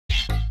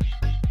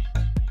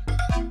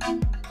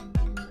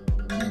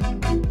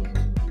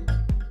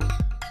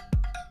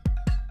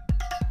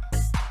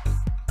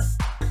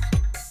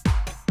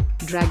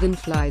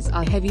Dragonflies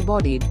are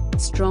heavy-bodied,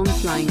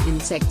 strong-flying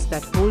insects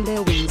that hold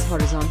their wings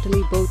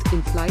horizontally both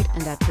in flight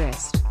and at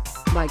rest.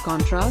 By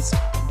contrast,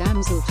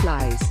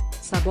 damselflies,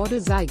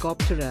 suborder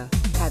Zygoptera,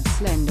 have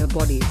slender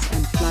bodies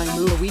and fly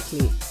more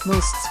weakly.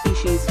 Most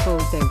species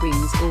fold their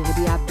wings over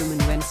the abdomen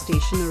when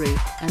stationary,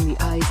 and the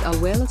eyes are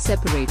well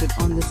separated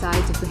on the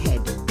sides of the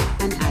head.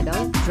 An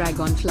adult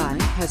dragonfly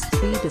has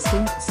three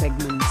distinct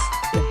segments: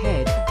 the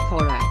head,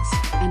 thorax,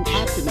 and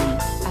abdomen,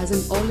 as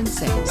in all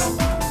insects.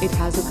 It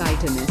has a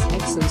chitinous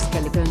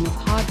exoskeleton of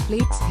hard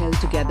plates held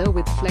together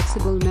with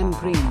flexible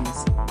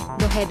membranes.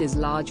 The head is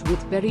large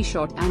with very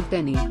short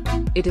antennae.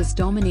 It is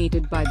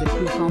dominated by the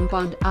two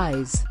compound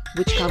eyes,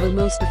 which cover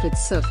most of its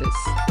surface.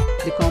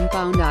 The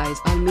compound eyes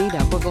are made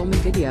up of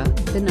ommatidia,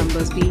 the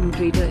numbers being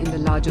greater in the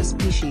larger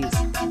species.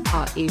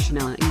 Our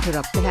Asiana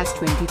interrupter has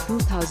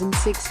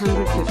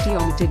 22,650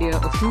 ommatidia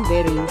of two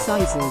varying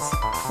sizes,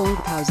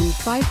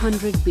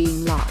 4,500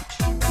 being large.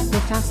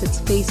 The facets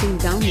facing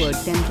downward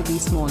tend to be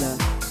smaller.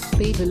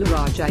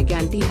 Petaloura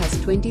gigantea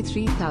has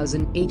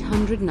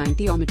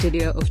 23,890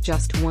 ommatidia of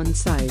just one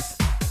size.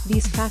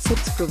 These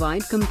facets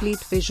provide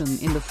complete vision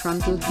in the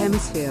frontal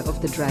hemisphere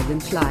of the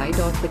dragonfly.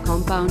 The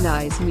compound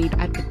eyes meet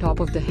at the top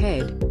of the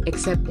head,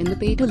 except in the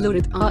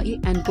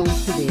Petalouridae and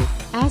Gomphidae,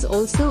 as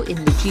also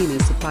in the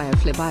genus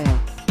bhfyp.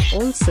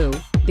 Also,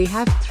 they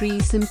have three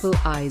simple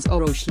eyes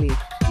or oculi.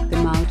 The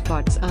mouth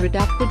parts are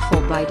adapted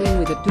for biting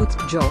with a toothed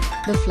jaw.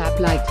 The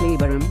flap-like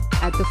labrum,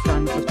 at the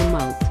front of the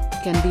mouth,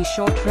 can be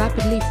shot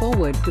rapidly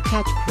forward to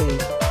catch prey.